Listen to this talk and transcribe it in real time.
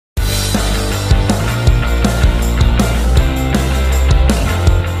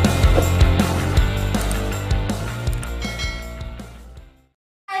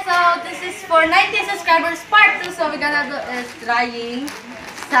for 90 subscribers part 2. So we're gonna do is trying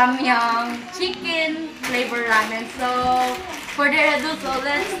Samyang chicken flavor ramen. So further ado, so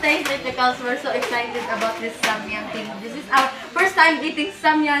let's taste it because we're so excited about this Samyang thing. This is our first time eating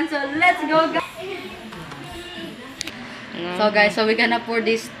Samyang, so let's go, guys. So guys, so we're gonna pour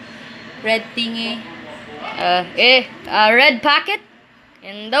this red thingy, red packet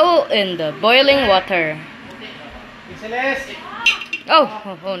in the boiling water. Oh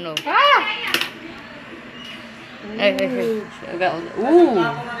no. Ooh.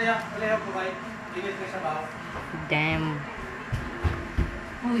 Damn.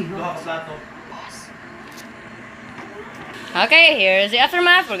 Okay, here's the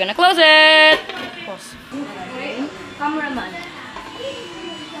aftermath. We're gonna close it. Cameraman.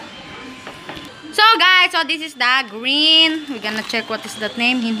 So guys, so this is the green. We're gonna check what is that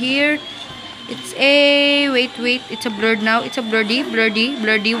name in here. It's a wait, it's a blurred now. It's a blurry.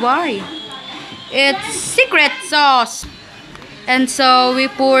 Why? It's secret sauce. And so we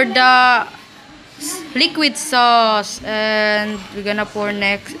pour the liquid sauce, and we're gonna pour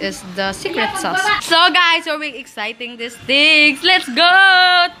next is the secret sauce. So guys, so we're exciting these things. Let's go.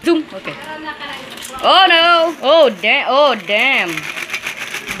 Zoom. Okay. Oh no. Oh damn.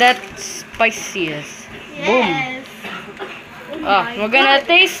 That's spiciest. Boom. We're gonna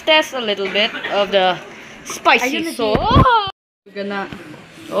test a little bit of the spicy sauce. We're gonna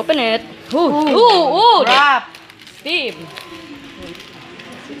open it. Ooh, wrap. Steam.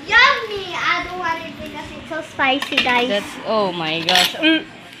 Yummy! I don't want it because it's so spicy, guys. That's, oh my gosh. It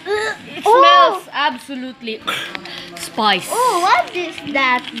smells absolutely spicy. Oh, what is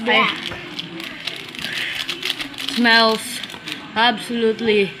that? Smells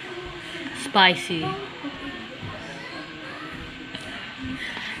absolutely spicy.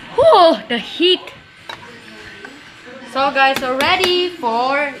 Oh, the heat. So guys, so ready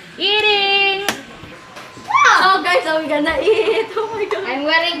for eating. So guys, so we're gonna eat. Oh my god. I'm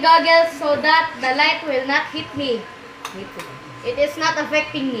wearing goggles so that the light will not hit me. It is not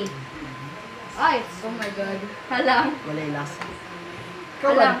affecting me. Ay, oh my god. Halang. Wala yung lasa.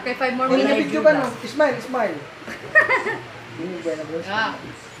 Halang, kay 5 more minutes. Video ba no? Smile. Ah.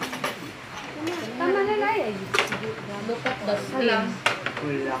 Tama na na eh. Look at the steam.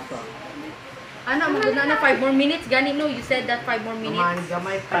 Ano, maganda na 5 more minutes. Gani no, you said that 5 more minutes.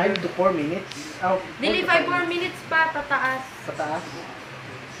 5 to 4 minutes. Dili 5 more minutes pa, tataas. Pataas.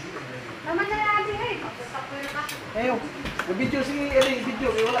 Tama na natin eh. Ayaw. Video, sige,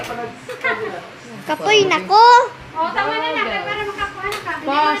 video. Wala pa nag... Kapoy na ko! Oh, tama na na. Para makakuha na ka. Hindi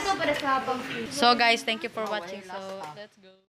mo na ito para sa habang. So guys, thank you for watching. So, let's go.